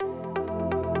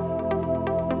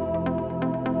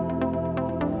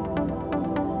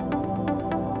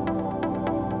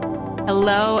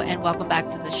Hello and welcome back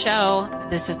to the show.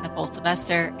 This is Nicole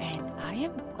Sylvester, and I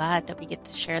am glad that we get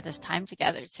to share this time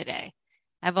together today.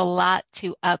 I have a lot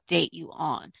to update you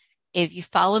on. If you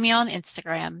follow me on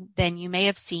Instagram, then you may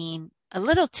have seen a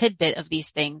little tidbit of these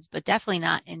things, but definitely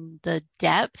not in the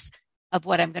depth of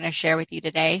what I'm going to share with you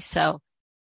today. So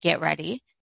get ready.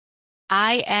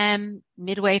 I am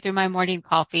midway through my morning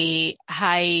coffee.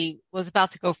 I was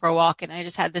about to go for a walk, and I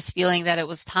just had this feeling that it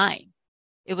was time.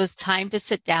 It was time to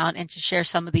sit down and to share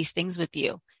some of these things with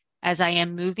you as I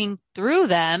am moving through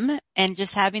them and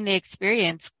just having the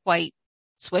experience quite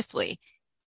swiftly.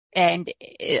 And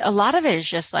a lot of it is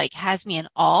just like has me in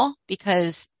awe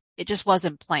because it just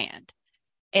wasn't planned.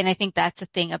 And I think that's the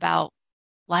thing about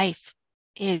life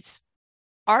is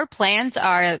our plans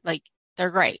are like, they're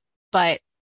great, but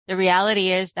the reality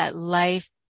is that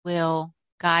life will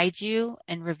guide you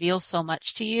and reveal so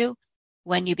much to you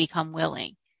when you become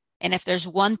willing. And if there's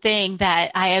one thing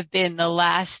that I have been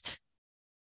I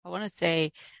want to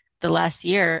say the last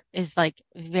year is like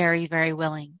very, very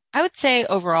willing. I would say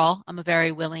overall, I'm a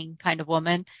very willing kind of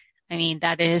woman. I mean,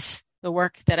 that is the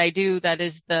work that I do. That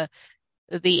is the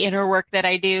inner work that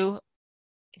I do.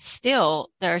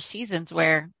 Still, there are seasons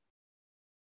where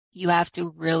you have to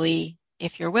really,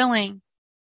 if you're willing,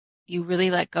 you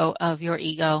really let go of your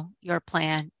ego, your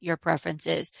plan, your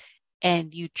preferences,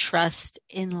 and you trust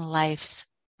in life's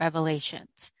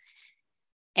revelations.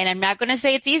 And I'm not going to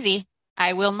say it's easy.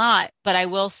 I will not, but I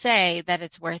will say that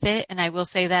it's worth it. And I will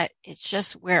say that it's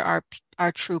just where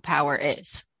our true power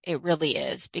is. It really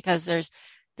is because there's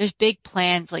big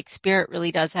plans. Like spirit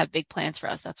really does have big plans for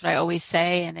us. That's what I always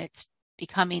say. And it's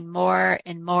becoming more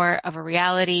and more of a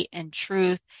reality and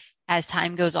truth as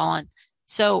time goes on.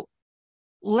 So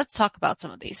let's talk about some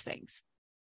of these things.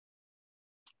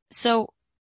 So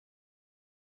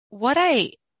what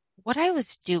I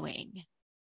was doing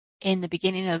in the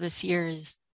beginning of this year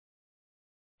is,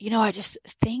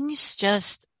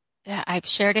 I've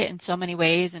shared it in so many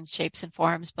ways and shapes and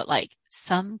forms, but like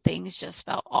some things just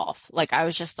felt off. Like I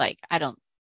was just like, I don't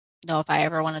know if I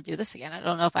ever want to do this again. I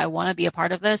don't know if I want to be a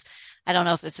part of this. I don't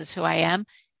know if this is who I am.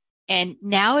 And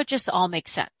now it just all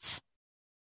makes sense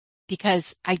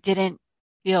because I didn't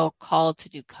feel called to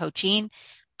do coaching.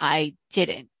 I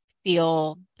didn't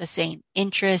feel the same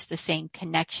interest, the same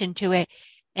connection to it.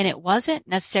 And it wasn't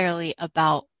necessarily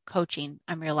about coaching,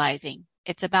 I'm realizing.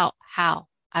 It's about how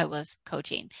I was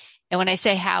coaching. And when I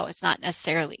say how, it's not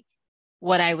necessarily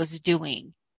what I was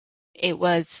doing. It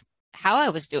was how I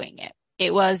was doing it.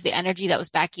 It was the energy that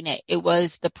was backing it. It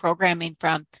was the programming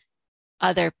from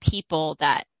other people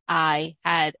that I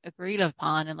had agreed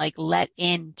upon and like let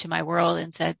into my world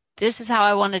and said, this is how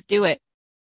I want to do it.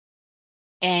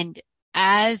 And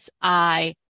as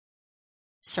I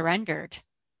surrendered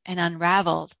and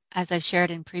unraveled, as I've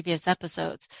shared in previous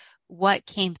episodes, what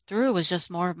came through was just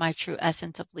more of my true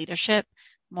essence of leadership,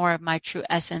 more of my true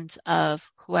essence of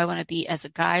who I want to be as a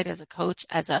guide, as a coach,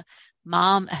 as a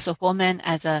mom, as a woman,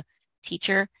 as a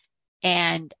teacher.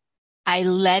 And I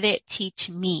let it teach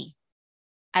me.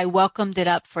 I welcomed it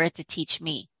up for it to teach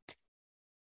me.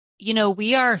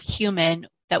 We are human,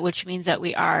 which means that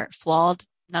we are flawed.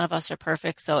 None of us are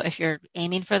perfect. So if you're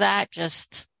aiming for that,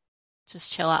 just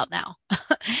chill out now.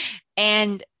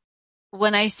 And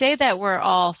when I say that we're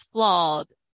all flawed,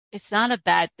 it's not a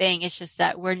bad thing. It's just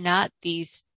that we're not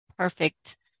these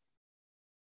perfect,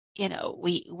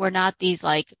 we're not these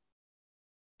like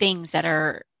things that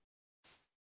are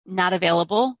not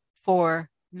available for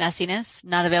messiness,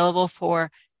 not available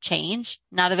for change,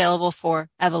 not available for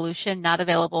evolution, not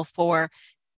available for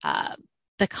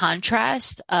the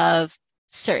contrast of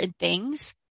certain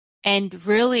things. And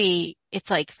really, it's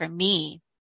like for me,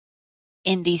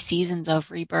 in these seasons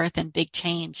of rebirth and big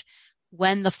change,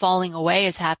 when the falling away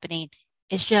is happening,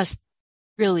 it's just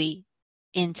really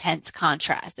intense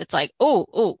contrast. It's like,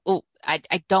 oh,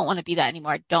 I don't want to be that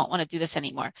anymore. I don't want to do this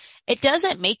anymore. It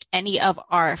doesn't make any of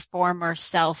our former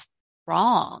self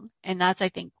wrong. And that's, I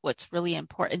think, what's really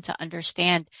important to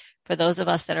understand for those of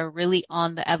us that are really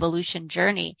on the evolution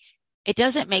journey. It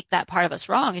doesn't make that part of us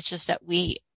wrong. It's just that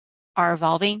we are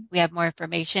evolving. We have more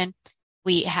information.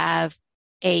 We have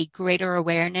a greater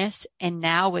awareness. And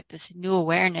now with this new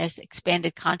awareness,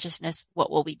 expanded consciousness, what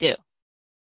will we do?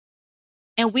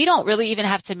 And we don't really even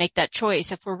have to make that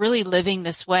choice. If we're really living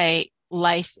this way,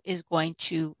 life is going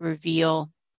to reveal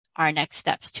our next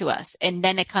steps to us. And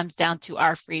then it comes down to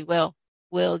our free will.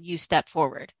 Will you step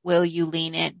forward? Will you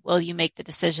lean in? Will you make the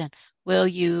decision? Will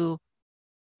you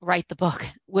write the book?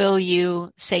 Will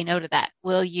you say no to that?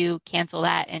 Will you cancel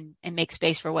that and make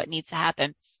space for what needs to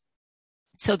happen?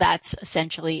 So that's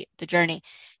essentially the journey.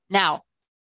 Now,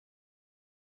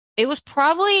 it was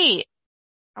probably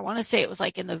I want to say it was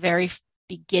like in the very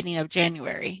beginning of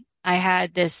January. I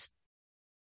had this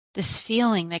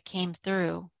feeling that came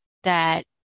through that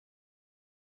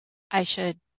I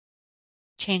should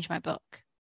change my book.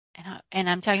 And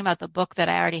I'm talking about the book that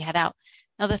I already had out.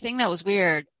 Now, the thing that was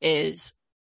weird is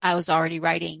I was already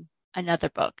writing another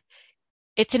book.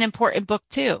 It's an important book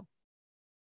too.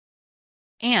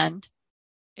 And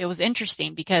it was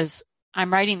interesting because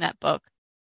I'm writing that book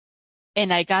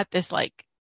and I got this like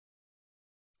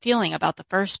feeling about the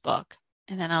first book.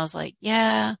 And then I was like,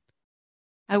 yeah,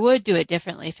 I would do it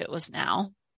differently if it was now,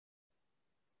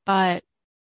 but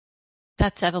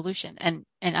that's evolution and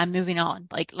I'm moving on.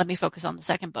 Like, let me focus on the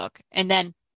second book. And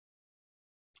then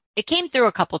it came through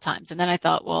a couple times and then I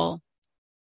thought, well,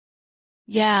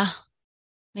 yeah,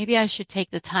 maybe I should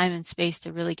take the time and space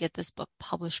to really get this book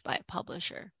published by a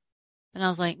publisher. And I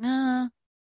was like, nah,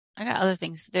 I got other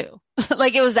things to do.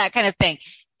 Like it was that kind of thing.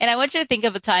 And I want you to think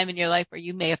of a time in your life where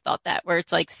you may have thought that, where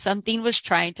it's like something was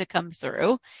trying to come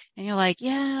through and you're like,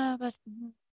 yeah, but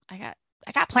I got,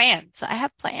 I got plans. I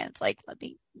have plans. Like,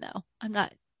 no, I'm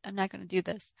not going to do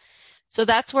this. So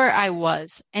that's where I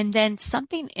was. And then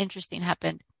something interesting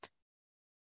happened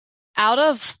out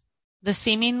of the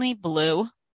seemingly blue.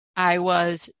 I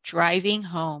was driving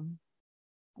home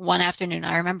one afternoon.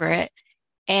 I remember it.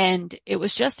 And it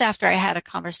was just after I had a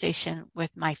conversation with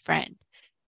my friend.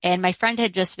 And my friend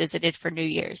had just visited for New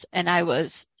Year's. And I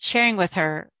was sharing with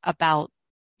her about,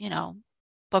 you know,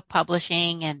 book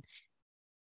publishing. And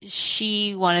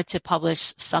she wanted to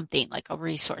publish something like a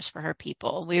resource for her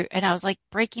people. And I was like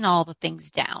breaking all the things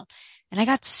down. And I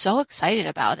got so excited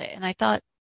about it. And I thought,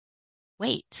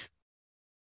 wait,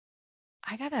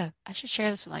 I should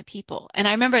share this with my people. And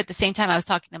I remember at the same time I was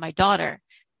talking to my daughter.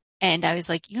 And I was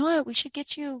like, you know what? We should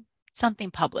get you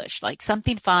something published, like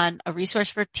something fun, a resource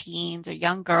for teens or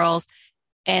young girls,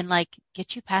 and like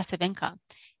get you passive income.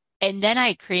 And then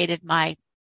I created my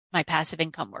passive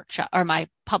income workshop or my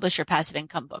publisher passive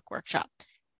income book workshop.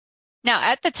 Now,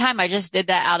 at the time, I just did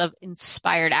that out of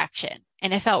inspired action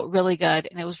and it felt really good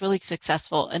and it was really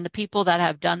successful. And the people that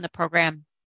have done the program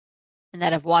and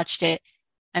that have watched it,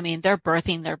 I mean, they're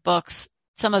birthing their books.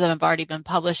 Some of them have already been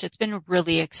published. It's been a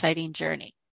really exciting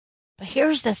journey. But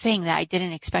here's the thing that I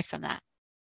didn't expect from that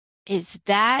is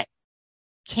that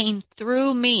came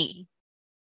through me,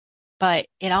 but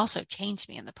it also changed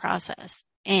me in the process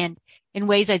and in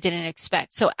ways I didn't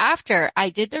expect. So after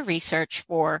I did the research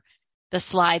for the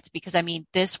slides, because I mean,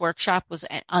 this workshop was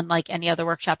unlike any other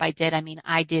workshop I did. I mean,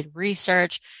 I did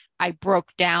research. I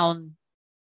broke down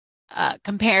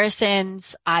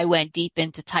comparisons. I went deep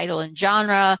into title and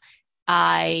genre.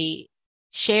 I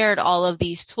shared all of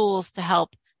these tools to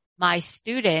help my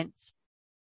students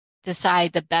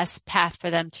decide the best path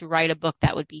for them to write a book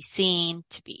that would be seen,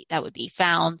 that would be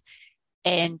found,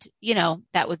 and, you know,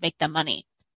 that would make them money.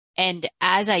 And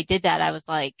as I did that, I was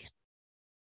like,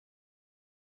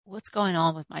 what's going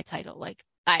on with my title? Like,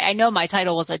 I know my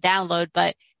title was a download,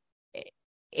 but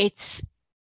it's,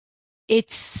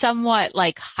 it's somewhat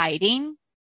like hiding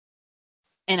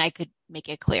and I could make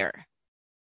it clearer.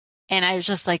 And I was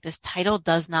just like, this title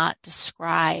does not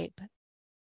describe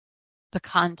the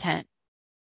content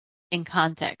in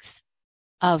context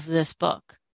of this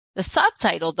book. The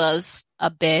subtitle does a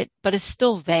bit, but it's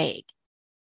still vague.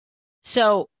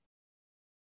 So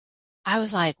I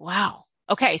was like, wow.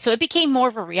 Okay. So it became more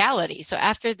of a reality. So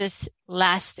after it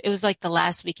was like the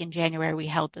last week in January, we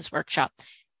held this workshop.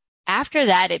 After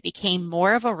that, it became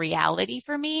more of a reality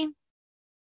for me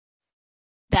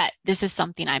that this is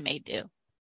something I may do.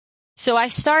 So I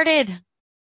started,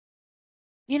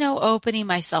 you know, opening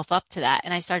myself up to that.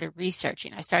 And I started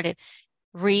researching. I started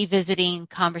revisiting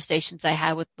conversations I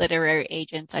had with literary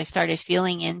agents. I started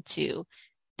feeling into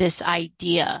this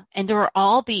idea. And there were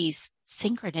all these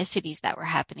synchronicities that were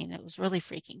happening. It was really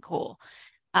freaking cool.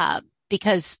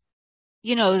 Because,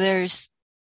 you know, there's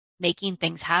making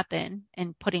things happen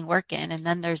and putting work in. And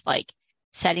then there's like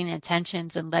setting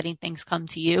intentions and letting things come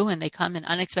to you. And they come in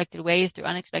unexpected ways through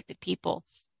unexpected people.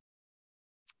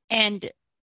 And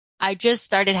I just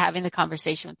started having the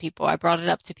conversation with people. I brought it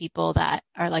up to people that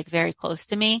are like very close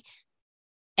to me.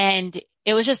 And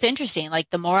it was just interesting. Like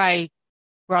the more I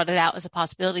brought it out as a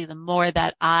possibility, the more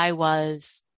that I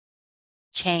was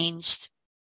changed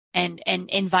and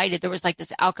invited. There was like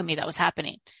this alchemy that was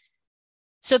happening.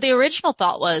 So the original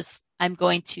thought was, I'm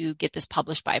going to get this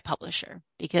published by a publisher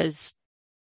because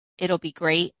it'll be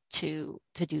great to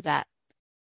do that.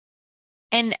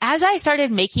 And as I started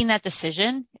making that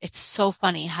decision, it's so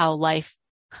funny how life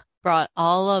brought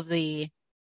all of the,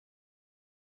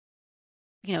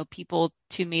 you know, people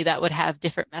to me that would have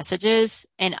different messages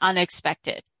and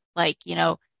unexpected. Like, you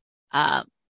know,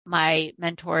 my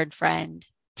mentor and friend,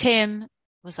 Tim,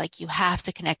 was like, you have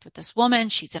to connect with this woman.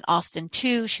 She's in Austin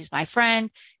too. She's my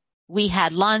friend. We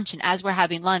had lunch, and as we're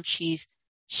having lunch, she's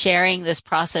sharing this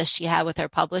process she had with her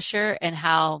publisher and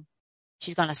how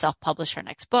she's going to self-publish her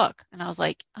next book. And I was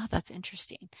like, oh, that's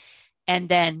interesting. And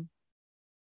then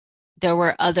there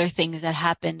were other things that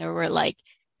happened. There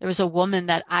was a woman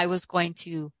that I was going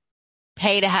to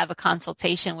pay to have a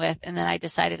consultation with, and then I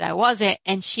decided I wasn't.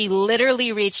 And she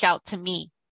literally reached out to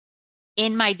me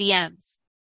in my DMs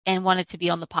and wanted to be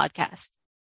on the podcast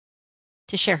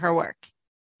to share her work.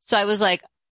 So I was like,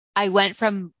 I went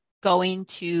from going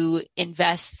to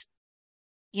invest,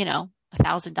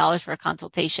 $1,000 for a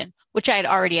consultation, which I had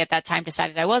already at that time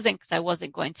decided I wasn't, because I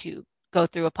wasn't going to go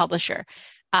through a publisher.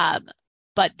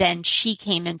 But then she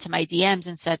came into my DMs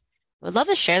and said, I would love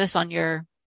to share this on your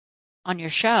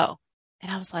show.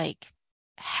 And I was like,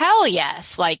 hell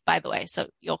yes. Like, by the way, so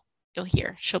you'll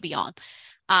hear, she'll be on.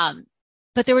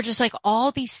 But there were just like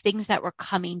all these things that were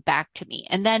coming back to me.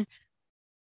 And then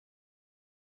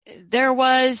there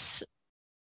was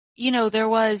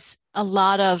a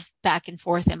lot of back and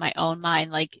forth in my own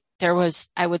mind. Like there was,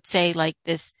 I would say, like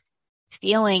this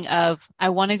feeling of, I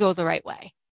want to go the right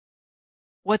way.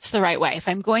 What's the right way? If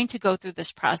I'm going to go through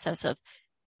this process of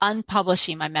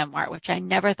unpublishing my memoir, which I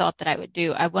never thought that I would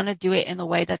do, I want to do it in the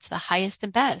way that's the highest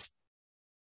and best.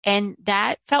 And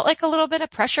that felt like a little bit of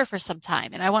pressure for some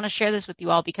time. And I want to share this with you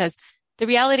all, because the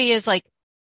reality is, like,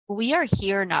 we are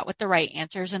here not with the right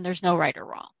answers, and there's no right or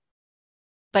wrong.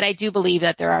 But I do believe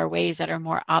that there are ways that are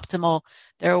more optimal.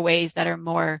 There are ways that are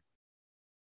more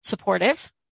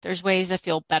supportive. There's ways that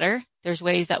feel better. There's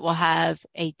ways that will have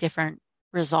a different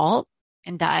result.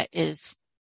 And that is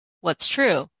what's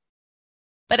true.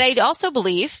 But I also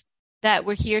believe that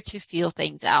we're here to feel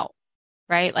things out,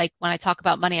 right? Like when I talk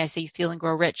about money, I say you feel and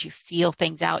grow rich. You feel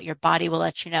things out. Your body will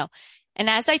let you know. And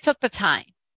as I took the time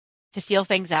to feel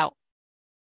things out,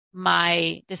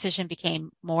 my decision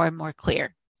became more and more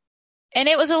clear. And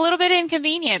it was a little bit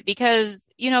inconvenient because,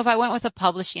 if I went with a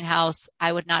publishing house,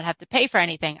 I would not have to pay for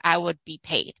anything. I would be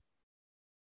paid.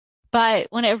 But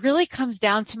when it really comes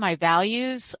down to my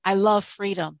values, I love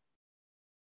freedom.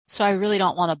 So I really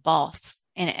don't want a boss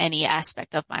in any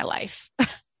aspect of my life.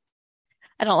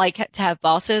 I don't like to have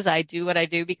bosses. I do what I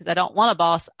do because I don't want a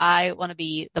boss. I want to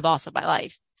be the boss of my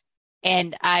life.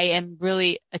 And I am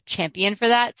really a champion for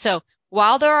that. So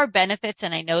while there are benefits,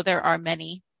 and I know there are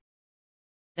many,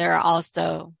 there are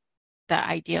also the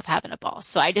idea of having a boss.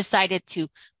 So I decided to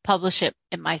publish it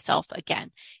in myself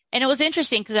again. And it was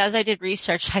interesting because as I did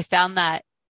research, I found that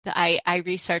I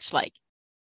researched like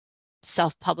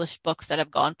self-published books that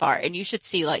have gone far. And you should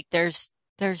see, like, there's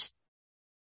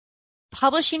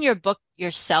publishing your book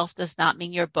yourself does not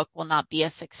mean your book will not be a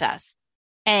success.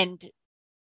 And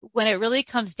when it really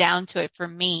comes down to it, for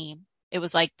me, it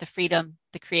was like the freedom,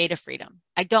 the creative freedom.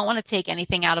 I don't want to take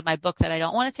anything out of my book that I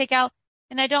don't want to take out.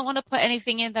 And I don't want to put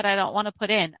anything in that I don't want to put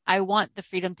in. I want the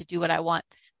freedom to do what I want.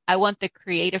 I want the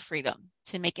creative freedom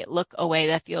to make it look a way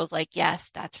that feels like,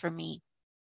 yes, that's for me.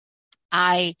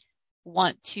 I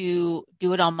want to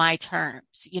do it on my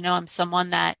terms. I'm someone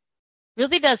that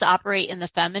really does operate in the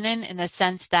feminine, in the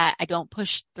sense that I don't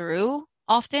push through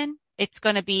often. It's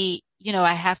going to be,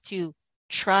 I have to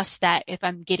trust that if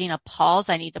I'm getting a pause,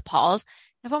 I need to pause.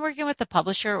 If I'm working with a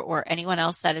publisher or anyone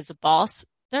else that is a boss,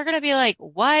 they're going to be like,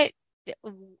 what?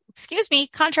 Excuse me,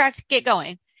 contract, get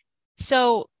going.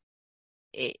 So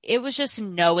it was just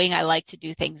knowing I like to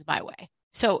do things my way.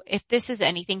 So if this is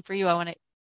anything for you, I want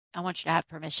you to have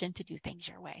permission to do things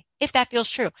your way, if that feels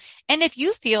true. And if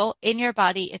you feel in your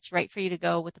body it's right for you to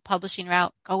go with the publishing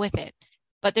route, go with it.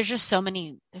 But there's just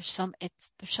there's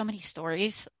so many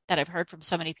stories that I've heard from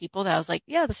so many people that I was like,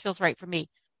 yeah, this feels right for me.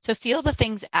 So feel the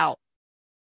things out.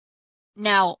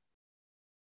 Now,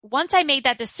 once I made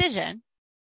that decision,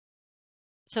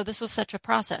 so this was such a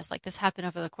process, like this happened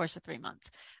over the course of 3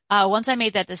 months. Once I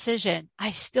made that decision,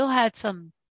 I still had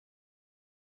some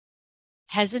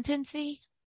hesitancy.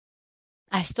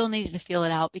 I still needed to feel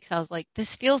it out because I was like,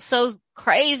 this feels so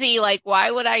crazy. Like, why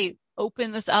would I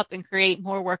open this up and create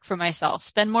more work for myself,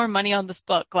 spend more money on this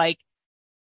book, like,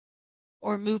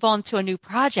 or move on to a new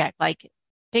project, like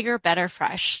bigger, better,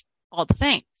 fresh, all the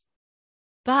things.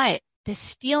 But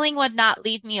this feeling would not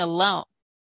leave me alone,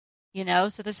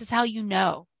 so this is how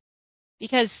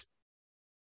because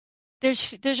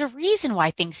there's a reason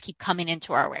why things keep coming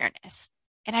into our awareness.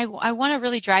 And I want to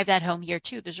really drive that home here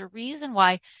too. There's a reason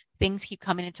why things keep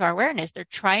coming into our awareness. They're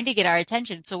trying to get our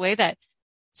attention. It's a way that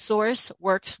Source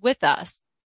works with us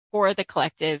for the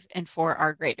collective and for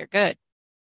our greater good.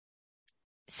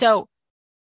 So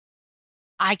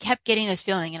I kept getting this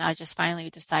feeling and I just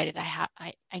finally decided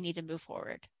I need to move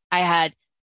forward. I had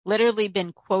literally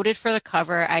been quoted for the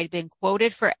cover. I'd been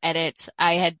quoted for edits.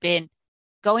 I had been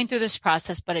going through this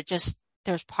process, but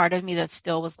there was part of me that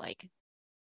still was like,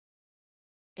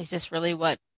 is this really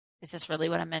what, is this really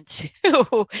what I'm meant to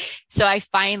do? So I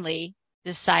finally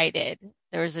decided,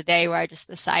 there was a day where I just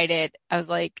decided, I was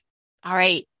like, all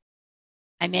right,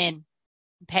 I'm in.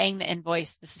 I'm paying the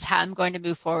invoice. This is how I'm going to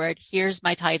move forward. Here's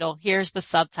my title. Here's the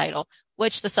subtitle,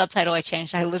 which the subtitle I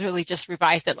changed. I literally just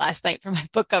revised it last night for my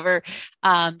book cover,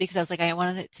 because I was like, I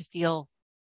wanted it to feel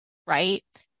right.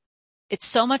 It's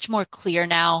so much more clear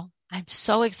now. I'm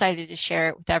so excited to share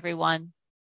it with everyone.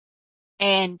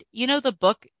 And the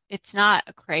book, there's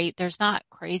not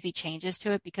crazy changes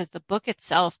to it because the book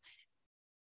itself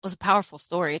was a powerful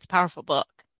story. It's a powerful book.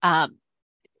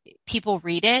 People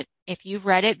read it. If you've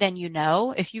read it, then you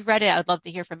know. If you've read it, I would love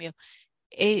to hear from you.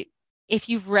 If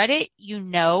you've read it,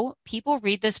 people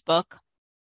read this book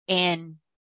in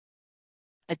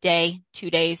a day, 2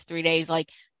 days, 3 days.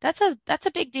 Like that's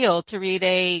a big deal to read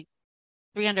a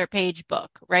 300-page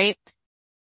book, right?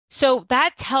 So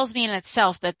that tells me in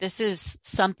itself that this is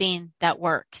something that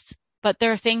works. But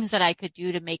there are things that I could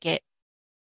do to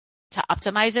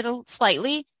optimize it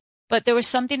slightly. But there was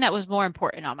something that was more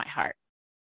important on my heart.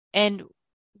 And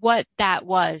what that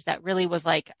really was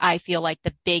like, I feel like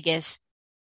the biggest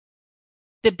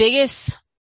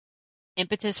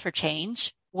impetus for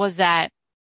change was that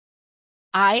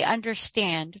I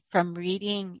understand from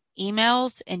reading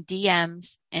emails and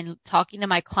DMs and talking to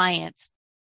my clients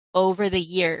over the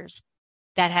years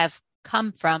that have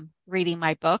come from reading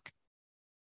my book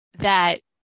that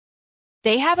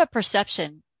they have a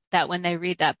perception that when they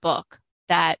read that book,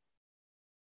 that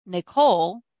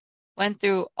Nicole went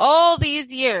through all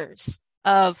these years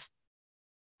of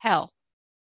hell,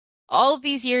 all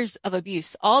these years of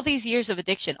abuse, all these years of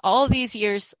addiction, all these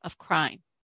years of crime.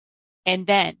 And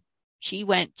then she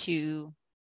went to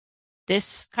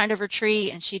this kind of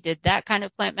retreat and she did that kind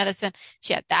of plant medicine.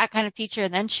 She had that kind of teacher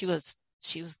and then she was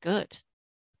good.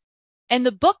 And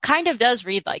the book kind of does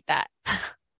read like that.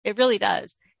 It really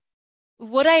does.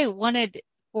 What I wanted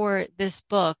for this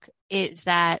book is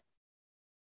that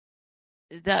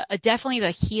definitely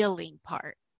the healing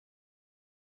part,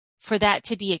 for that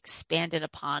to be expanded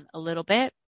upon a little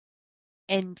bit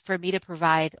and for me to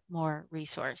provide more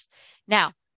resource.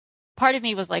 Now, part of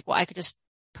me was like, well, I could just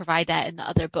provide that in the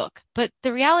other book. But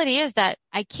the reality is that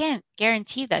I can't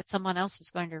guarantee that someone else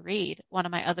is going to read one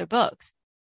of my other books.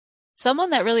 Someone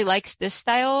that really likes this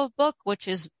style of book, which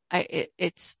is,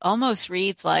 it's almost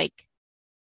reads like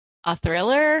a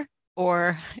thriller,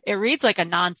 or it reads like a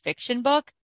nonfiction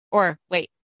book, or wait,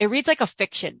 it reads like a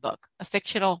fiction book, a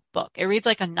fictional book. It reads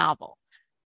like a novel,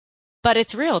 but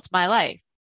it's real. It's my life.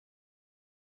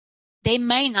 They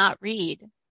may not read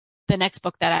the next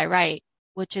book that I write,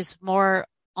 which is more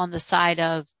on the side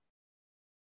of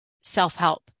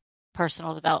self-help,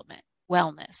 personal development,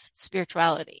 wellness,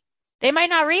 spirituality. They might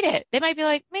not read it. They might be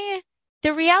like, meh.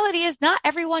 The reality is not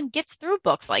everyone gets through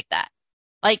books like that.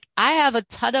 Like I have a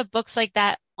ton of books like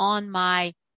that on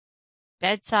my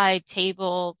bedside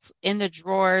tables, in the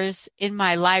drawers, in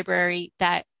my library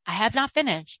that I have not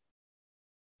finished.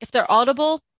 If they're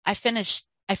audible, I finish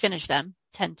them,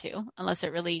 tend to, unless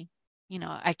it really,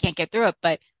 I can't get through it,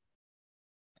 but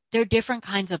they're different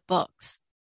kinds of books.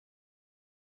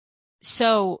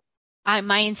 So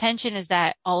my intention is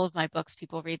that all of my books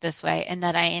people read this way and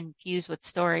that I infuse with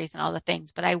stories and all the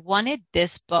things, but I wanted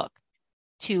this book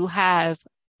to have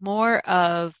more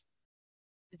of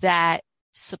that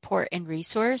support and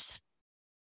resource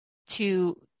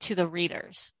to the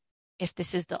readers if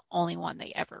this is the only one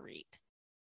they ever read,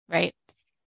 right?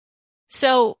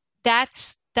 So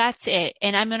that's it.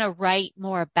 And I'm going to write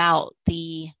more about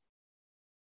the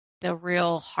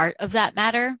real heart of that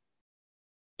matter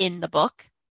in the book.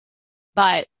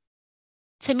 But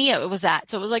to me, it was that.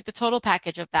 So it was like the total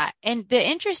package of that. And the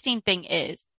interesting thing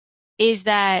is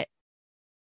that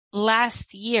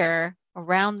last year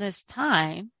around this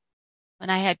time when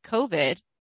I had COVID,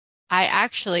 I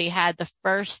actually had the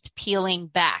first peeling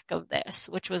back of this,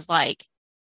 which was like,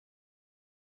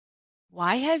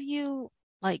 why have you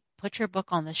like put your book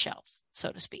on the shelf,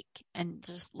 so to speak, and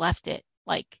just left it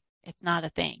like it's not a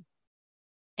thing?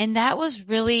 And that was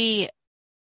really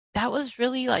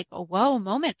like a whoa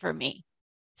moment for me.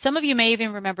 Some of you may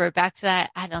even remember back to that.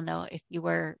 I don't know if you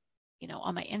were,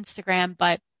 on my Instagram,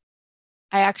 but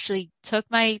I actually took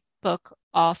my book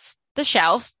off the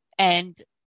shelf and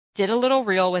did a little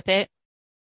reel with it.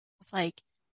 It's like,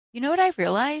 you know what I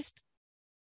realized?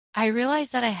 I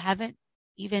realized that I haven't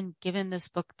even given this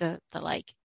book the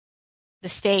like the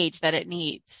stage that it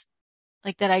needs.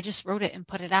 Like that I just wrote it and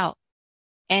put it out.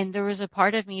 And there was a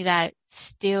part of me that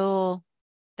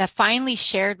finally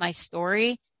shared my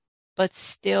story, but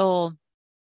still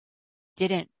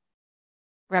didn't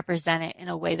represent it in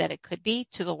a way that it could be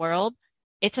to the world.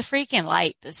 It's a freaking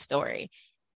light, this story.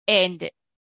 And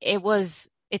it's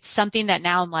something that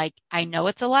now I'm like, I know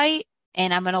it's a light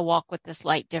and I'm going to walk with this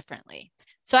light differently.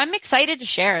 So I'm excited to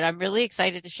share it. I'm really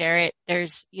excited to share it.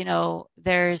 There's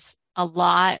a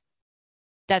lot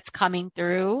that's coming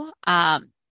through.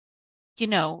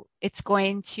 It's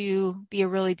going to be a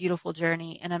really beautiful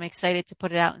journey and I'm excited to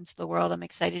put it out into the world. I'm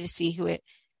excited to see who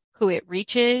it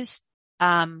reaches.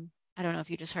 I don't know if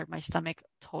you just heard my stomach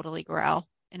totally growl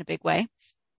in a big way.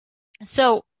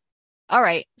 So, all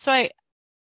right. So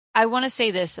I want to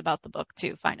say this about the book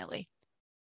too, finally.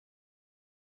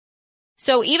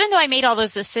 So even though I made all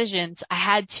those decisions,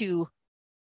 I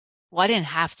didn't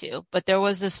have to, but there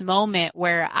was this moment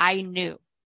where I knew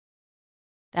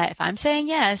that if I'm saying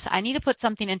yes, I need to put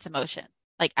something into motion.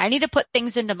 Like I need to put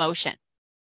things into motion.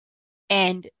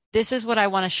 And this is what I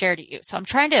want to share to you. So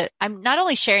I'm not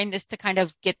only sharing this to kind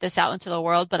of get this out into the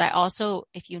world, but I also,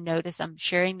 if you notice, I'm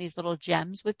sharing these little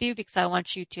gems with you because I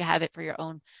want you to have it for your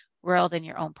own world and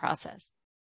your own process.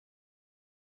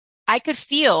 I could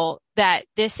feel that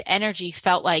this energy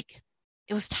felt like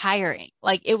it was tiring.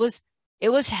 Like it was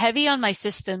heavy on my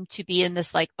system to be in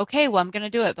this like, okay, well, I'm going to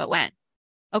do it, but when?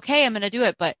 Okay, I'm going to do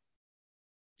it, but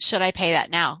should I pay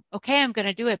that now? Okay, I'm going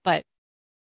to do it, but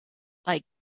like,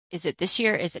 is it this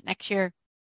year? Is it next year?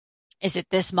 Is it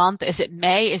this month? Is it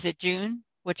May? Is it June?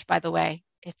 Which, by the way,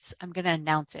 I'm going to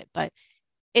announce it, but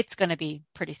it's going to be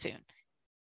pretty soon.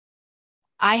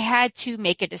 I had to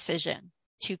make a decision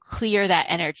to clear that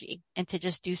energy and to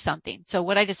just do something. So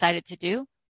what I decided to do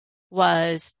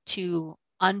was to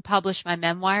unpublish my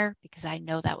memoir because I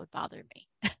know that would bother me.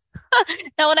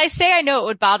 Now, when I say I know it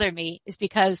would bother me is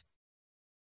because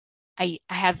I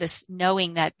have this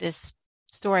knowing that this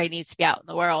story needs to be out in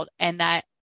the world and that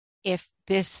if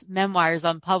this memoir is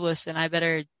unpublished, then I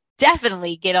better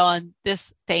definitely get on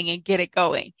this thing and get it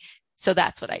going. So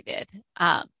that's what I did.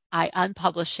 I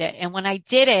unpublished it. And when I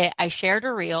did it, I shared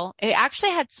a reel. It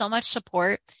actually had so much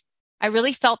support. I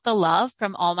really felt the love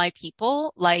from all my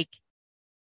people. Like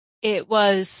it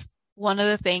was one of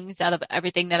the things out of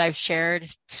everything that I've shared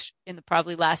in the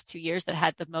probably last 2 years that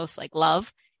had the most like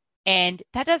love. And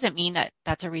that doesn't mean that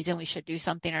that's a reason we should do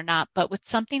something or not, but with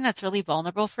something that's really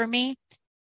vulnerable for me,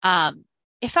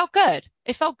 it felt good.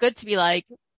 It felt good to be like,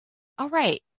 all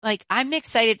right, like I'm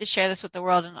excited to share this with the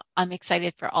world and I'm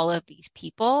excited for all of these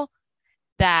people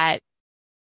that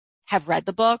have read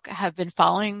the book, have been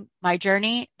following my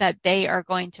journey, that they are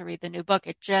going to read the new book.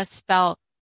 It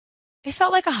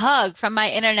felt like a hug from my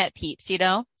internet peeps, you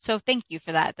know? So thank you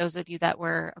for that. Those of you that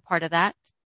were a part of that.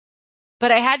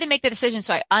 But I had to make the decision.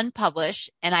 So I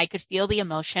unpublished and I could feel the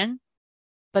emotion,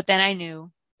 but then I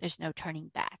knew there's no turning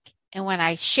back. And when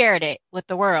I shared it with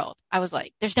the world, I was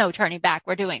like, there's no turning back.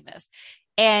 We're doing this.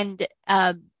 And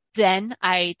then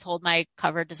I told my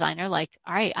cover designer, like,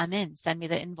 all right, I'm in. Send me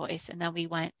the invoice. And then we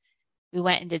went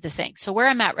and did the thing. So where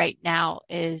I'm at right now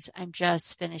is I'm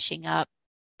just finishing up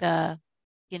the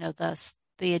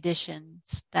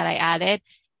additions that I added.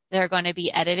 They're going to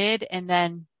be edited and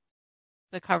then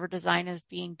the cover design is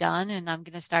being done and I'm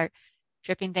going to start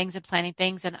dripping things and planning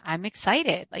things. And I'm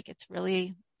excited. Like it's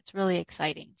really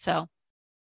exciting. So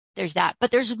there's that, but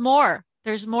there's more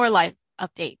life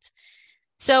updates.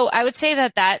 So I would say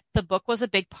that the book was a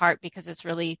big part because it's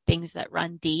really things that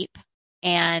run deep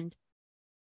and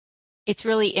it's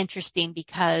really interesting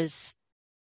because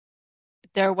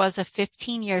there was a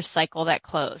 15-year cycle that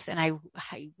closed and I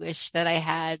wish that I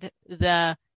had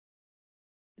the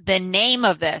name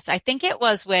of this. I think it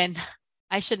was when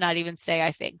I should not even say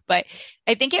I think, but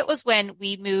I think it was when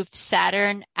we moved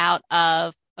Saturn out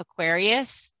of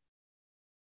Aquarius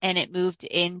and it moved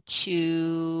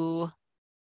into,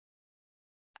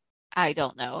 I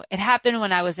don't know. It happened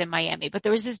when I was in Miami, but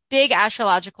there was this big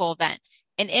astrological event.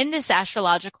 And in this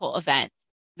astrological event,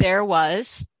 there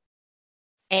was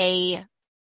a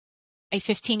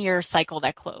 15-year cycle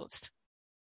that closed.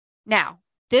 Now,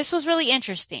 this was really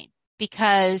interesting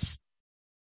because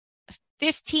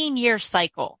 15-year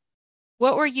cycle.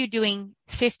 What were you doing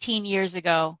 15 years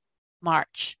ago,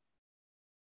 March?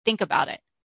 Think about it.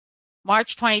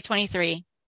 March 2023,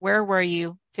 where were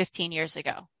you 15 years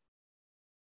ago?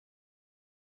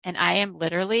 And I am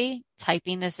literally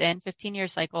typing this in, 15-year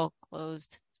cycle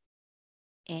closed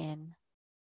in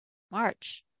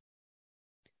March.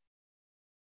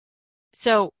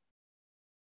 So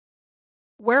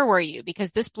where were you?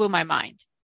 Because this blew my mind.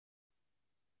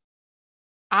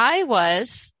 I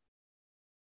was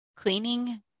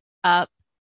cleaning up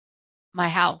my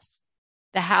house,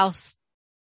 the house,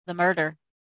 the murder,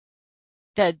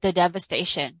 the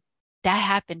devastation that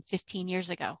happened 15 years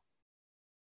ago,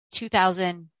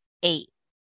 2008,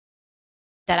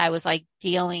 that I was like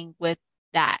dealing with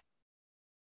that.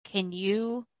 Can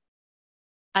you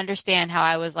understand how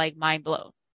I was like mind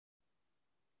blown?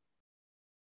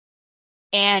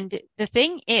 And the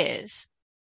thing is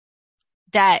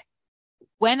that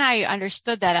when I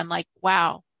understood that, I'm like,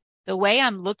 wow, the way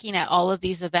I'm looking at all of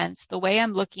these events, the way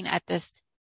I'm looking at this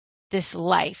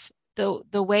life,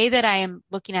 the way that I am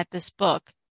looking at this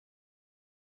book,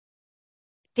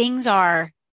 things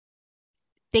are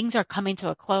things are coming to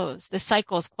a close. The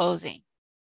cycle is closing.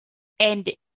 And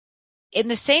in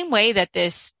the same way that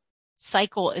this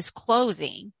cycle is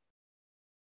closing,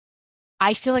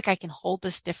 I feel like I can hold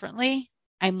this differently.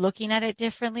 I'm looking at it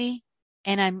differently,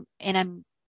 and I'm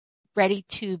ready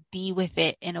to be with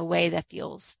it in a way that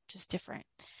feels just different.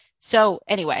 So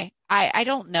anyway, I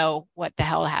don't know what the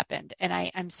hell happened, and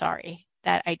I'm sorry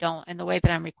that I don't, in the way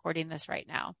that I'm recording this right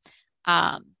now.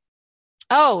 Um,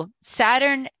 oh,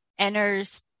 Saturn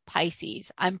enters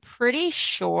Pisces. I'm pretty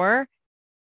sure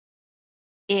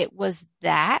it was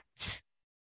that.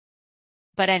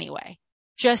 But anyway,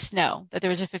 just know that there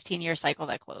was a 15-year cycle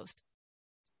that closed.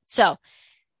 So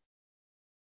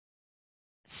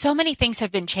many things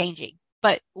have been changing,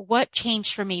 but what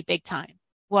changed for me big time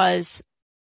was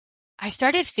I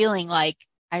started feeling like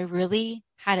I really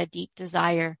had a deep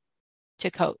desire to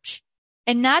coach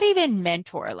and not even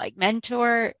mentor. Like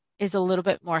mentor is a little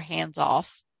bit more hands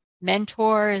off.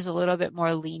 Mentor is a little bit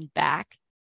more lean back,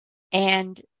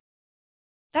 and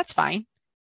that's fine.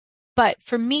 But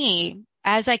for me,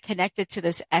 as I connected to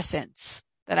this essence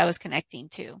that I was connecting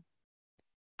to,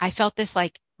 I felt this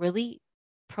like really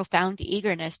profound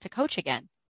eagerness to coach again.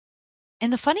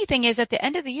 And the funny thing is, at the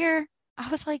end of the year, I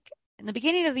was like, in the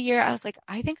beginning of the year, I was like,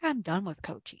 I think I'm done with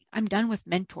coaching. I'm done with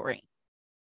mentoring.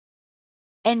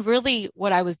 And really,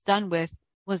 what I was done with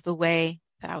was the way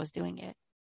that I was doing it.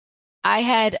 I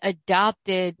had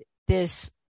adopted this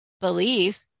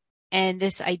belief and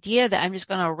this idea that I'm just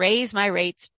going to raise my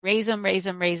rates, raise them, raise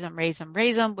them, raise them, raise them,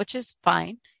 raise them, which is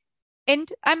fine. And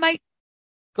I might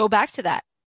go back to that.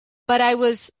 But I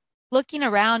was looking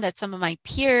around at some of my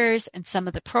peers and some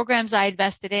of the programs I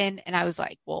invested in, and I was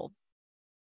like, well,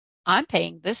 I'm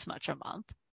paying this much a month.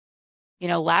 You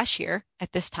know, last year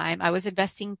at this time, I was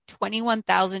investing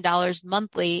 $21,000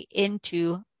 monthly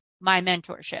into my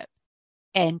mentorship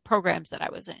and programs that I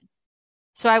was in.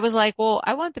 So I was like, well,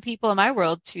 I want the people in my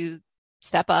world to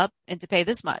step up and to pay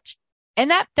this much. And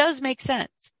that does make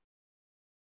sense.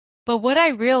 But what I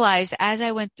realized as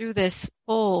I went through this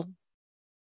whole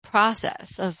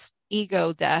process of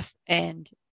ego death and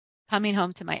coming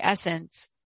home to my essence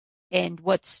and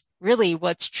what's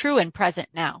true and present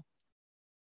now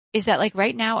is that like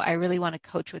right now, I really want to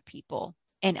coach with people,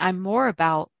 and I'm more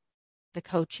about the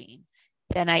coaching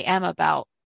than I am about,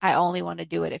 I only want to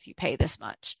do it if you pay this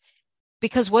much.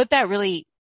 Because what that really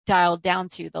dialed down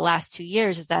to the last 2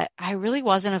 years is that I really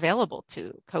wasn't available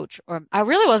to coach, or I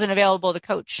really wasn't available to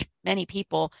coach many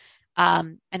people.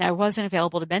 And I wasn't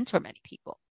available to mentor many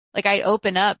people. Like I'd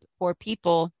open up for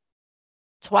people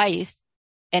twice,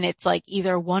 and it's like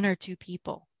either one or two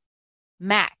people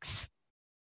max.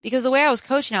 Because the way I was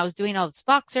coaching, I was doing all this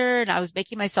Voxer and I was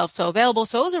making myself so available.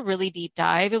 So it was a really deep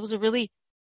dive. It was a really,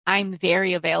 I'm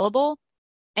very available.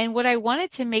 And what I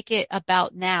wanted to make it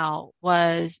about now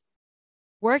was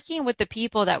working with the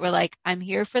people that were like, I'm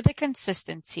here for the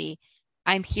consistency.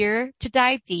 I'm here to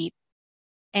dive deep.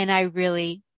 And I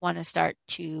really want to start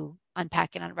to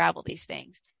unpack and unravel these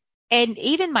things. And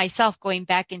even myself going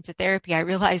back into therapy, I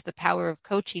realized the power of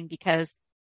coaching, because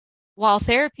while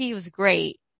therapy was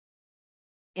great,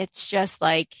 it's just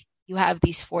like you have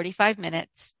these 45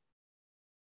 minutes.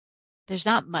 There's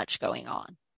not much going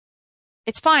on.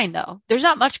 It's fine though. There's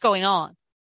not much going on.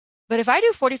 But if I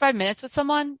do 45 minutes with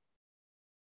someone,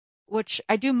 which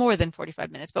I do more than 45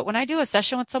 minutes, but when I do a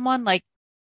session with someone, like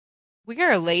we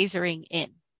are lasering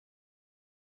in.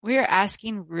 We are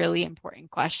asking really important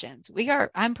questions.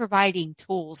 I'm providing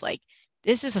tools. Like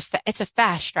this is it's a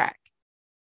fast track.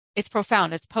 It's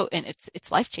profound. It's potent.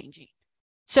 It's life changing.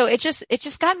 So it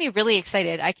just got me really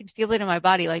excited. I can feel it in my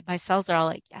body. Like my cells are all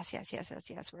like, yes, yes, yes, yes,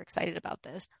 yes. We're excited about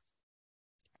this.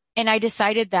 And I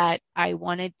decided that I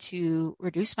wanted to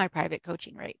reduce my private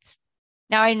coaching rates.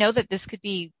 Now I know that this could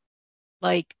be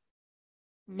like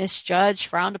misjudged,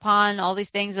 frowned upon, all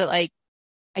these things, but like,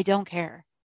 I don't care.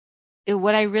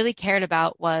 What I really cared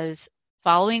about was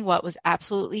following what was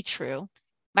absolutely true.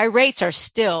 My rates are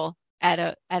still at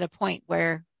a point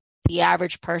where the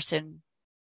average person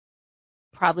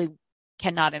probably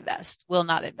cannot invest, will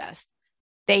not invest.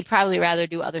 They'd probably rather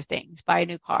do other things, buy a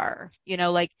new car,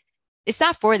 like it's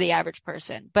not for the average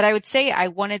person. But I would say I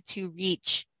wanted to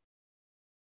reach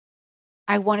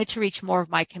more of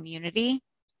my community.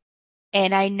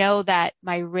 And I know that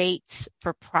my rates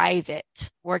for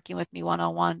private working with me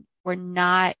one-on-one were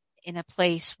not in a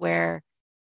place where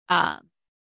um,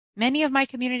 many of my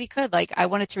community could. Like I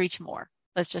wanted to reach more.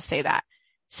 Let's just say that.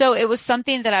 So it was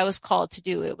something that I was called to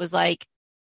do. It was like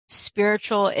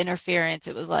spiritual interference.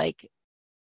 It was like,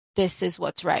 this is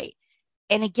what's right.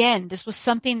 And again, this was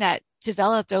something that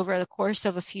developed over the course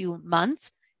of a few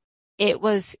months. It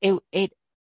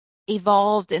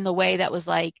evolved in the way that was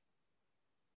like,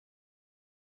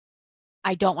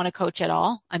 I don't want to coach at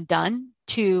all. I'm done.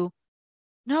 To,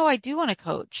 no, I do want to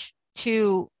coach.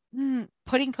 To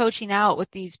putting coaching out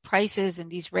with these prices and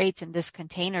these rates and this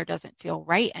container doesn't feel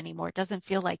right anymore. It doesn't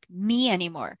feel like me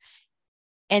anymore.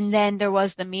 And then there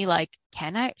was the me like,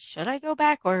 should I go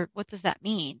back, or what does that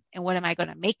mean? And what am I going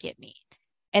to make it mean?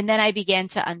 And then I began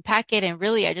to unpack it, and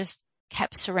really I just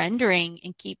kept surrendering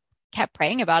and kept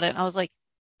praying about it. And I was like,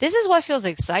 this is what feels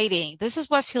exciting. This is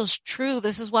what feels true.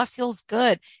 This is what feels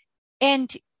good.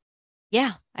 And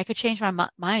yeah, I could change my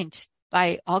mind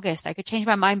by August. I could change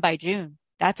my mind by June.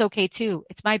 That's okay too.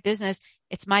 It's my business.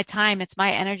 It's my time. It's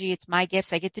my energy. It's my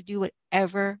gifts. I get to do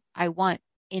whatever I want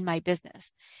in my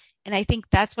business. And I think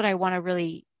that's what I want to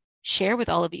really share with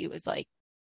all of you is like,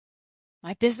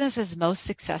 my business is most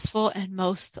successful and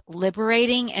most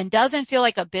liberating and doesn't feel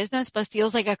like a business, but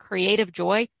feels like a creative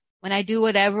joy when I do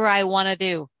whatever I want to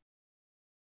do.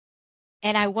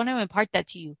 And I want to impart that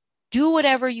to you. Do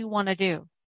whatever you want to do.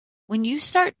 When you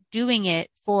start doing it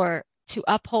to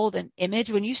uphold an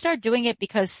image, when you start doing it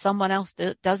because someone else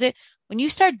does it, when you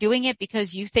start doing it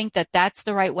because you think that that's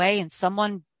the right way and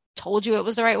someone told you it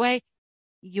was the right way,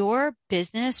 your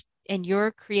business and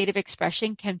your creative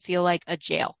expression can feel like a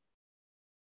jail.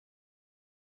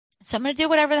 So I'm going to do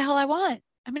whatever the hell I want.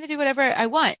 I'm going to do whatever I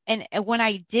want. And when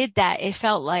I did that, it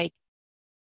felt like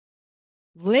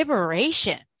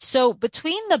liberation. So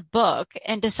between the book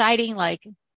and deciding like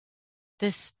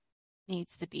this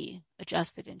needs to be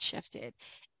adjusted and shifted,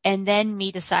 and then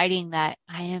me deciding that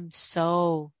I am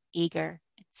so eager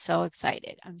and so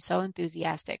excited, I'm so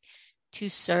enthusiastic to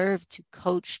serve, to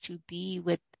coach, to be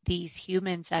with these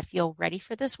humans that feel ready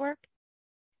for this work.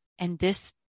 And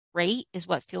this rate is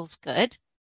what feels good.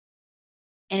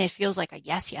 And it feels like a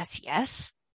yes, yes,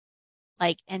 yes.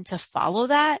 Like, and to follow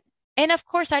that. And of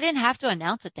course, I didn't have to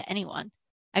announce it to anyone.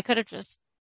 I could have just,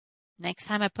 next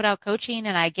time I put out coaching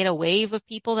and I get a wave of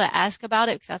people that ask about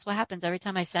it, because that's what happens every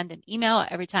time I send an email,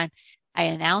 every time I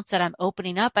announce that I'm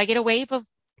opening up, I get a wave of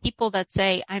people that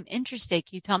say, I'm interested.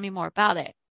 Can you tell me more about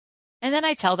it? And then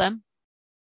I tell them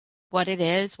what it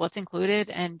is, what's included,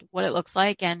 and what it looks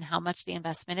like, and how much the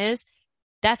investment is.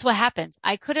 That's what happens.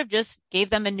 I could have just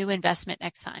gave them a new investment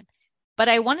next time, but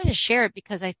I wanted to share it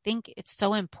because I think it's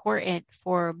so important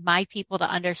for my people to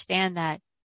understand that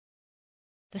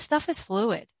the stuff is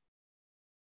fluid.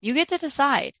 You get to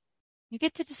decide. You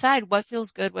get to decide what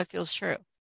feels good, what feels true.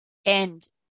 And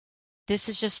this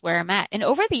is just where I'm at. And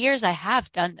over the years, I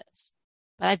have done this,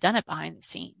 but I've done it behind the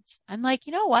scenes. I'm like,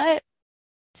 you know what?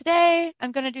 Today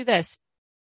I'm going to do this.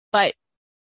 But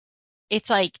it's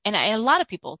like, and a lot of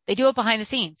people, they do it behind the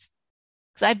scenes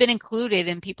because I've been included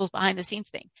in people's behind the scenes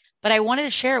thing. But I wanted to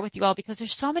share it with you all because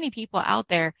there's so many people out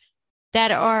there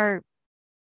that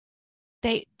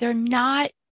they're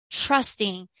not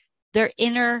trusting their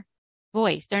inner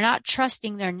voice. They're not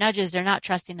trusting their nudges. They're not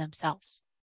trusting themselves.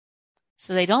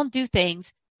 So they don't do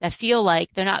things that feel like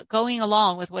they're not going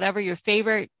along with whatever your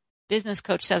favorite business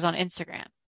coach says on Instagram.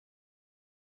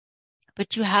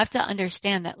 But you have to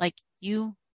understand that like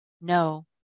you know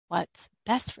what's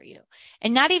best for you.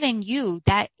 And not even you,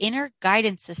 that inner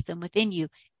guidance system within you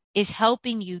is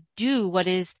helping you do what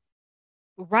is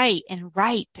right and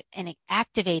ripe and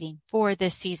activating for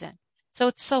this season. So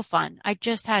it's so fun. I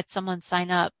just had someone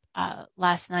sign up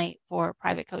last night for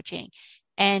private coaching,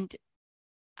 and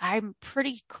I'm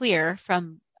pretty clear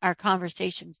from our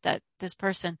conversations that this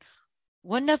person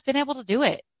wouldn't have been able to do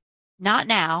it. Not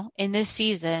now in this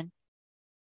season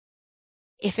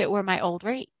if it were my old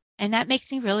rate. And that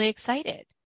makes me really excited.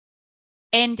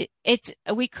 And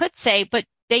we could say, but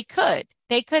they could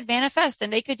manifest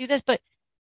and they could do this, but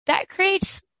that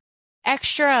creates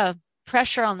extra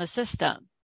pressure on the system.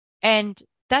 And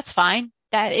that's fine.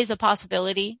 That is a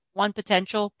possibility, one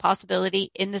potential possibility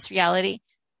in this reality,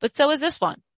 but so is this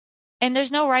one. And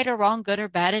there's no right or wrong, good or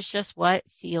bad. It's just what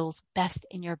feels best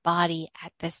in your body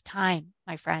at this time,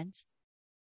 my friends.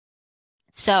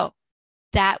 So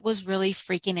that was really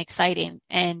freaking exciting.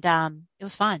 And it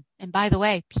was fun. And by the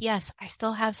way, P.S., I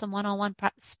still have some one-on-one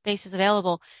spaces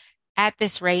available at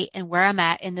this rate and where I'm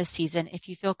at in this season. If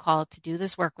you feel called to do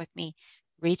this work with me,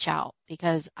 reach out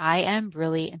because I am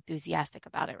really enthusiastic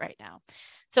about it right now.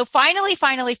 So finally,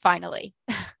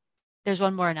 there's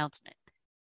one more announcement.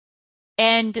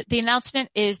 And the announcement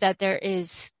is that there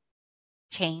is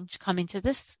change coming to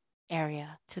this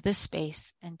area, to this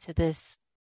space, and to this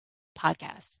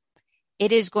podcast.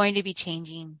 It is going to be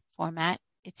changing format.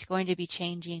 It's going to be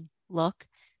changing look.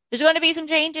 There's going to be some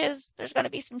changes.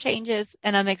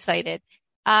 And I'm excited.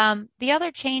 The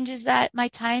other change is that my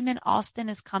time in Austin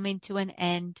is coming to an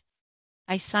end.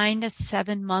 I signed a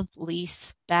 7-month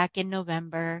lease back in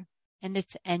November and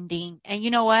it's ending. And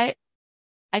you know what?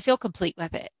 I feel complete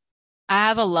with it. I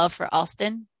have a love for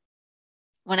Austin.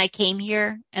 When I came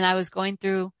here and I was going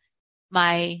through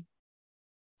my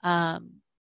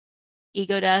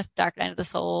ego death, dark night of the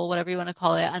soul, whatever you want to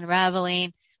call it,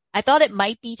 unraveling, I thought it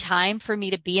might be time for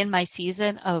me to be in my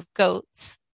season of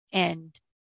goats and,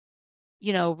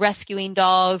 rescuing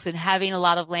dogs and having a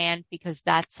lot of land because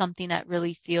that's something that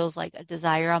really feels like a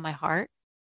desire on my heart.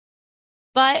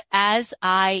 But as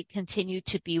I continue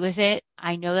to be with it,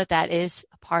 I know that that is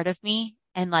a part of me.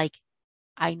 And I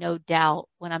no doubt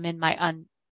when I'm in my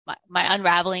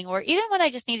unraveling or even when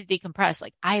I just need to decompress,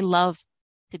 I love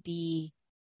to be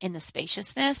in the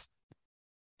spaciousness,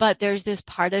 but there's this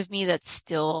part of me that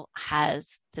still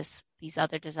has these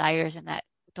other desires and that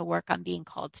the work I'm being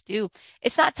called to do.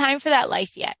 It's not time for that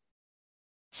life yet.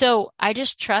 So I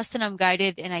just trust and I'm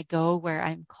guided and I go where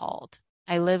I'm called.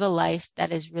 I live a life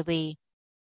that is really,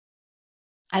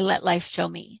 I let life show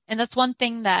me. And that's one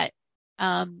thing that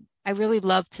I really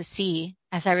love to see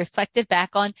as I reflected back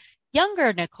on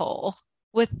younger Nicole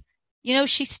with,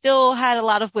 she still had a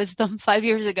lot of wisdom 5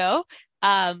 years ago.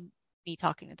 Me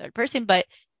talking in third person, but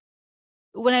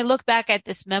when I look back at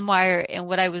this memoir and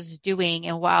what I was doing,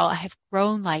 and while I have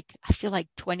grown, I feel like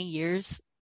 20 years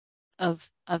of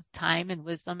time and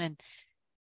wisdom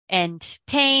and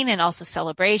pain and also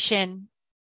celebration,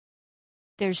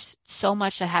 there's so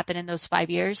much that happened in those 5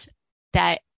 years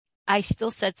that I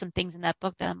still said some things in that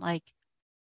book that I'm like,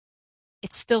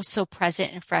 it's still so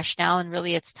present and fresh now. And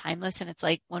really it's timeless. And it's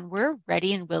like when we're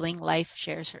ready and willing, life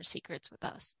shares her secrets with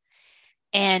us.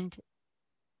 And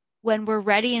when we're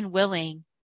ready and willing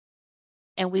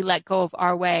and we let go of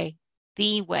our way,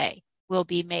 the way will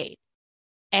be made.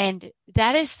 And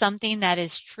that is something that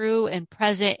is true and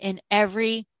present in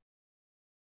every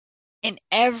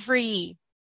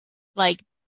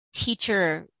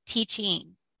teacher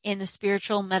teaching in the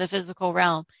spiritual metaphysical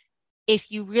realm.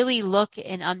 If you really look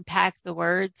and unpack the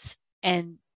words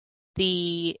and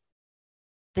the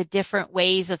different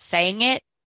ways of saying it,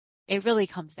 it really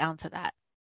comes down to that.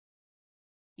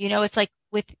 It's like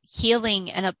with healing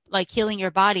and healing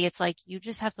your body, it's like you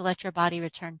just have to let your body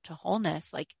return to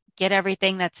wholeness, get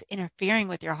everything that's interfering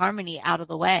with your harmony out of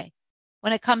the way.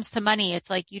 When it comes to money, it's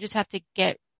like you just have to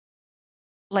get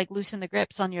loosen the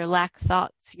grips on your lack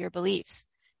thoughts, your beliefs,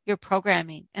 your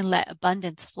programming, and let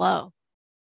abundance flow.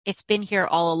 It's been here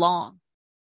all along.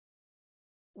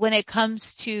 When it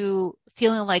comes to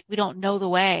feeling like we don't know the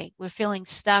way, we're feeling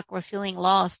stuck, we're feeling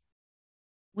lost,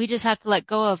 we just have to let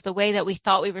go of the way that we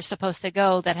thought we were supposed to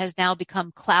go that has now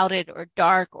become clouded or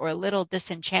dark or a little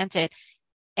disenchanted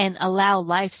and allow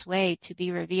life's way to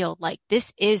be revealed.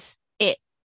 This is it.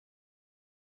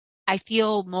 I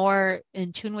feel more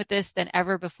in tune with this than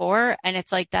ever before. And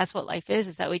it's that's what life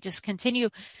is that we just continue.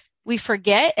 We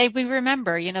forget and we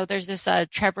remember, there's this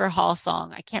Trevor Hall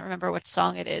song. I can't remember which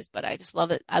song it is, but I just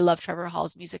love it. I love Trevor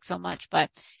Hall's music so much, but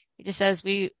it just says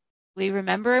we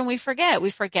remember and we forget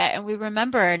and we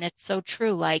remember. And it's so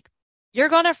true. You're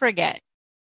going to forget.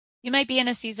 You might be in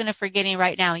a season of forgetting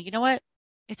right now. You know what?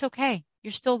 It's okay.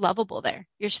 You're still lovable there.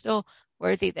 You're still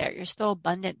worthy there. You're still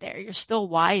abundant there. You're still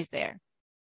wise there.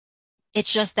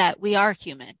 It's just that we are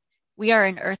human. We are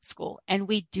in earth school and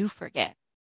we do forget,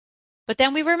 but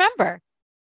then we remember.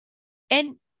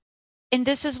 And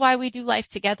this is why we do life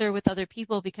together with other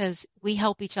people, because we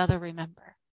help each other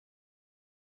remember.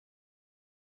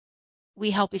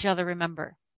 We help each other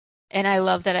remember. And I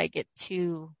love that I get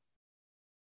to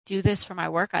do this for my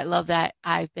work. I love that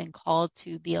I've been called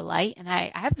to be a light. And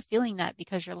I have a feeling that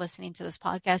because you're listening to this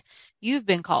podcast, you've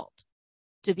been called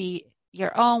to be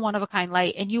your own one of a kind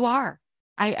light. And you are.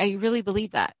 I really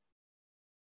believe that.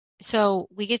 So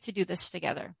we get to do this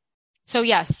together. So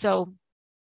yes, so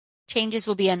changes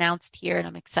will be announced here and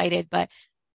I'm excited, but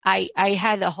I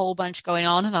had a whole bunch going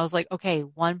on and I was like, okay,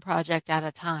 one project at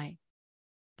a time.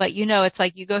 But it's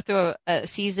like you go through a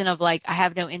season of like, I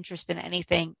have no interest in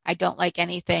anything. I don't like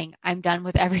anything. I'm done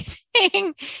with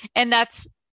everything. And that's,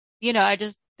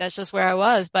 that's just where I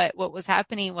was. But what was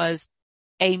happening was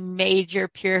a major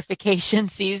purification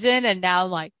season. And now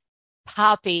I'm like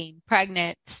popping,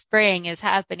 pregnant, spring is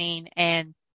happening.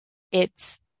 And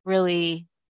it's really,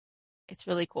 it's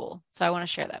really cool. So I want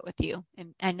to share that with you.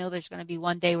 And I know there's going to be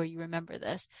one day where you remember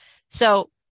this.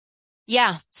 So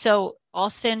yeah. So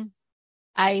Austin,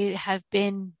 I have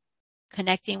been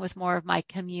connecting with more of my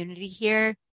community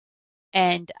here.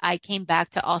 And I came back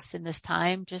to Austin this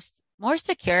time, just more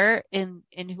secure in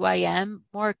who I am,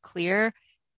 more clear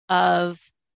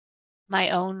of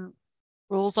my own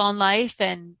rules on life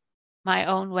and my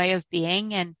own way of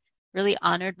being, and really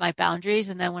honored my boundaries.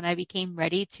 And then when I became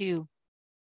ready to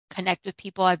connect with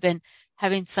people, I've been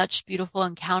having such beautiful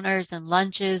encounters and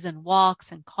lunches and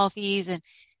walks and coffees and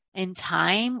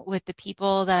time with the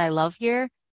people that I love here.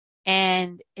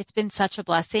 And it's been such a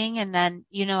blessing. And then,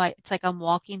 it's like I'm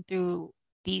walking through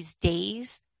these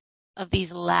days of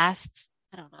these last,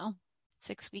 I don't know,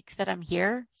 6 weeks that I'm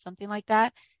here, something like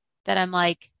that, that I'm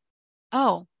like,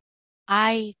 oh,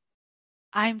 I,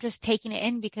 I'm just taking it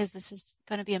in because this is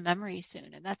going to be a memory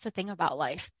soon. And that's the thing about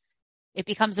life. It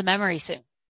becomes a memory soon.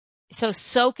 So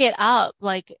soak it up.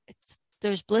 Like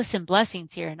there's bliss and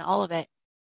blessings here in all of it.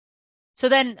 So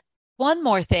then one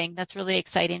more thing that's really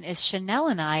exciting is Chanel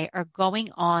and I are going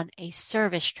on a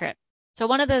service trip. So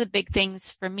one of the big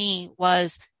things for me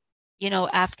was,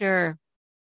 after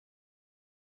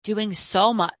doing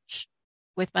so much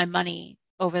with my money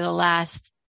over the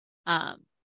last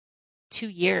 2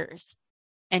 years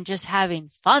and just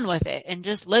having fun with it and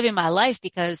just living my life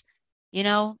because,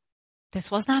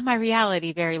 this was not my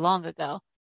reality very long ago.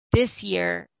 This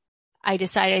year, I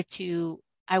decided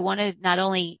I wanted not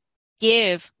only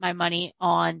give my money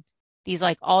on these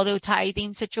like auto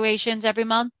tithing situations every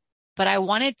month, but I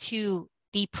wanted to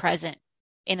be present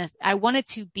I wanted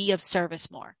to be of service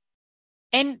more.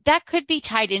 And that could be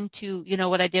tied into,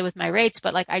 what I did with my rates,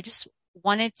 but like I just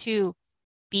wanted to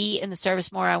be in the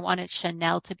service more. I wanted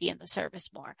Chanel to be in the service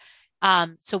more.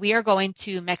 So we are going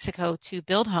to Mexico to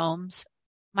build homes.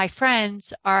 My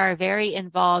friends are very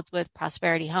involved with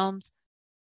Prosperity Homes.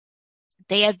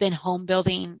 They have been home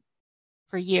building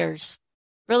for years,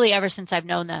 really ever since I've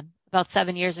known them. About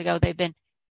 7 years ago, they've been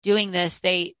doing this.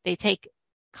 They take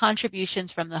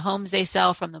contributions from the homes they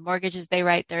sell, from the mortgages they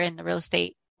write. They're in the real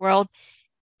estate world,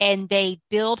 and they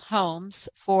build homes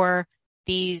for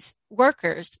these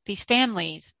workers, these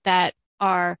families that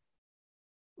are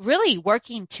really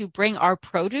working to bring our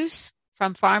produce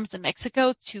from farms in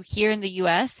Mexico to here in the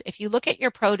US. If you look at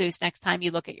your produce, next time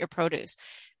you look at your produce,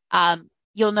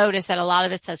 you'll notice that a lot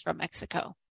of it says from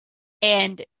Mexico.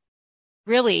 And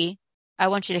really, I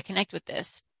want you to connect with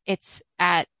this. It's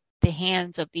at the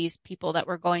hands of these people that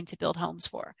we're going to build homes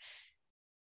for.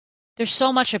 There's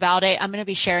so much about it. I'm going to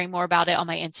be sharing more about it on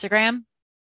my Instagram.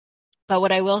 But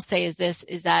what I will say is this,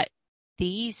 is that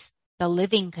the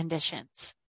living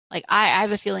conditions, like I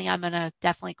have a feeling I'm going to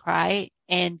definitely cry.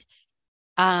 And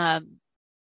I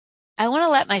want to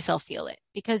let myself feel it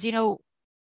because,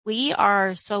 we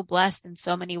are so blessed in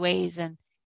so many ways, and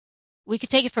we could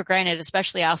take it for granted,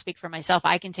 especially I'll speak for myself.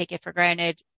 I can take it for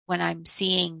granted when I'm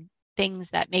seeing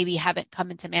things that maybe haven't come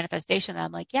into manifestation that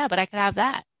I'm like, yeah, but I could have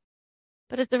that.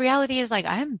 But the reality is like,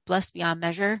 I'm blessed beyond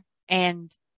measure,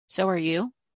 and so are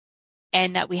you.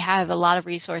 And that we have a lot of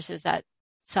resources that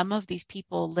some of these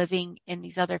people living in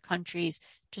these other countries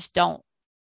just don't.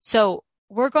 So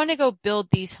we're going to go build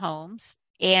these homes.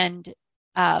 And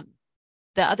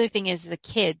the other thing is the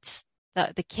kids.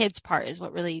 The kids part is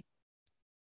what really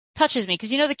touches me. Because,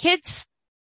 the kids,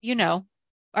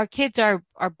 our kids are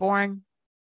born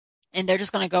and they're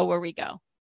just going to go where we go.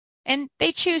 And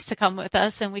they choose to come with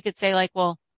us. And we could say like,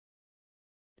 well,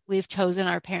 we've chosen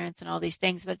our parents and all these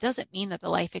things, but it doesn't mean that the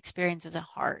life experience isn't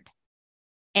hard.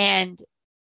 And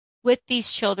with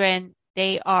these children,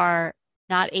 they are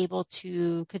not able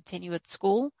to continue at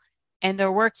school, and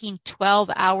they're working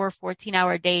 12-hour,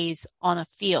 14-hour days on a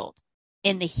field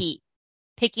in the heat,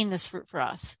 picking this fruit for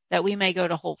us that we may go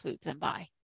to Whole Foods and buy.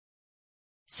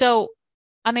 So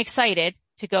I'm excited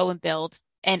to go and build,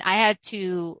 and I had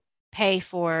to pay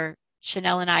for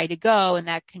Chanel and I to go, and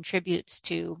that contributes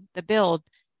to the build.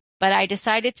 But I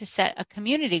decided to set a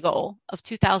community goal of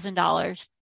 $2,000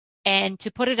 and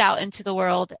to put it out into the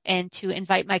world and to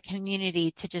invite my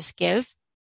community to just give,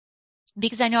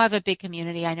 because I know I have a big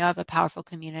community. I know I have a powerful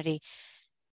community.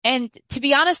 And to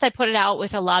be honest, I put it out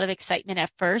with a lot of excitement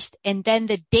at first, and then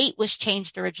the date was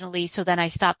changed originally. So then I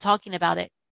stopped talking about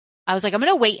it. I was like, I'm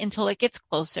going to wait until it gets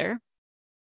closer.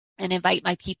 and invite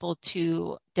my people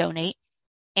to donate.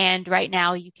 And right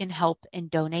now you can help and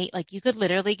donate. Like you could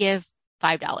literally give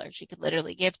 $5. You could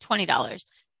literally give $20.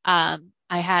 I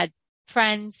had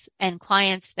friends and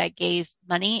clients that gave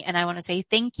money, and I want to say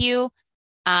thank you.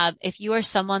 If you are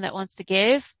someone that wants to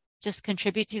give, just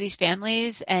contribute to these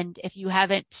families. And if you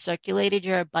haven't circulated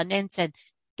your abundance and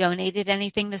donated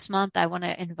anything this month, I want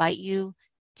to invite you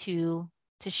to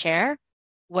share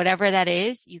whatever that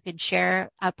is. You can share.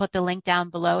 I'll put the link down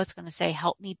below. It's going to say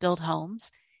help me build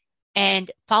homes,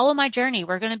 and follow my journey.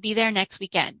 We're going to be there next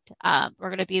weekend. We're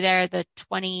going to be there the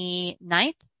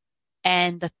 29th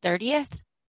and the 30th,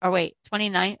 or wait,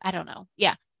 29th. I don't know.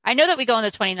 Yeah. I know that we go on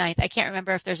the 29th. I can't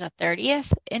remember if there's a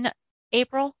 30th in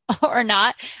April or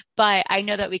not, but I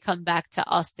know that we come back to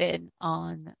Austin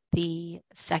on the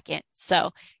 2nd.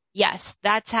 So yes,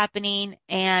 that's happening.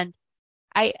 And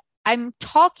I'm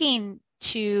talking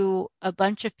to a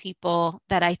bunch of people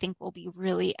that I think will be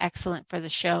really excellent for the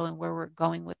show and where we're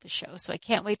going with the show. So I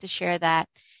can't wait to share that.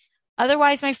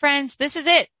 Otherwise, my friends, this is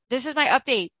it. This is my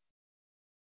update.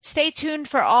 Stay tuned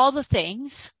for all the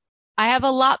things. I have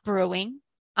a lot brewing.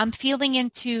 I'm feeling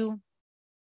into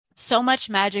so much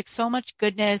magic, so much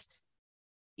goodness.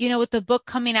 With the book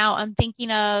coming out, I'm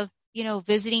thinking of,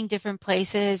 visiting different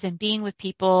places and being with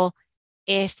people.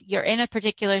 If you're in a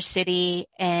particular city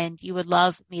and you would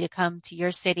love me to come to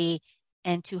your city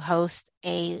and to host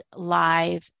a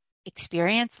live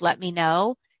experience, let me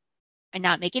know. I'm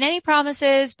not making any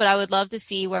promises, but I would love to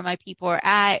see where my people are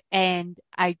at. And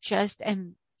I just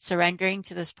am surrendering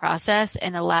to this process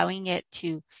and allowing it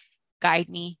to guide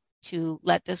me to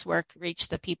let this work reach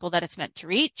the people that it's meant to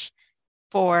reach,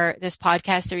 for this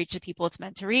podcast to reach the people it's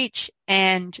meant to reach.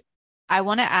 And I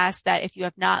want to ask that if you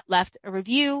have not left a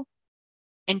review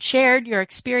and shared your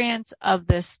experience of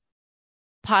this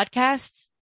podcast,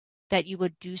 that you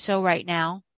would do so right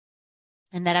now,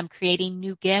 and that I'm creating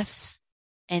new gifts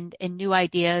and new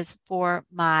ideas for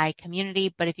my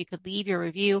community. But if you could leave your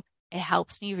review, it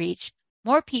helps me reach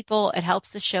more people. It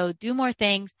helps the show do more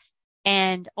things.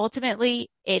 And ultimately,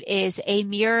 it is a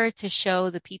mirror to show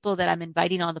the people that I'm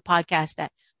inviting on the podcast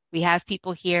that we have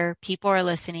people here, people are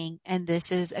listening, and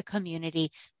this is a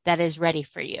community that is ready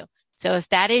for you. So if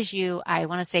that is you, I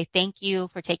want to say thank you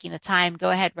for taking the time.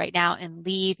 Go ahead right now and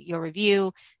leave your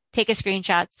review. Take a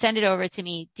screenshot, send it over to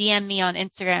me, DM me on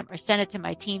Instagram, or send it to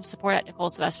my team,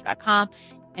 support@NicoleSylvester.com.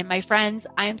 And my friends,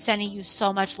 I am sending you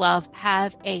so much love.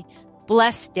 Have a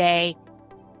blessed day.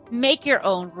 Make your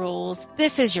own rules.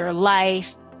 This is your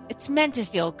life. It's meant to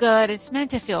feel good. It's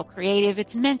meant to feel creative.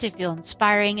 It's meant to feel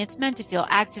inspiring. It's meant to feel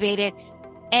activated.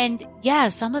 And yeah,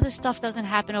 some of this stuff doesn't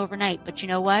happen overnight, but you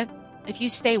know what? If you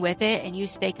stay with it and you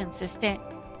stay consistent,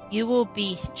 you will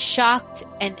be shocked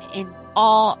and in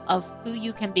awe of who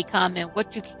you can become and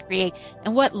what you can create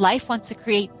and what life wants to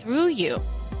create through you,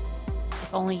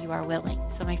 if only you are willing.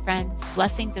 So my friends,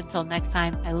 blessings until next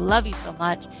time. I love you so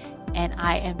much, and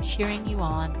I am cheering you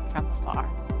on from afar.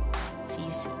 See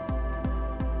you soon.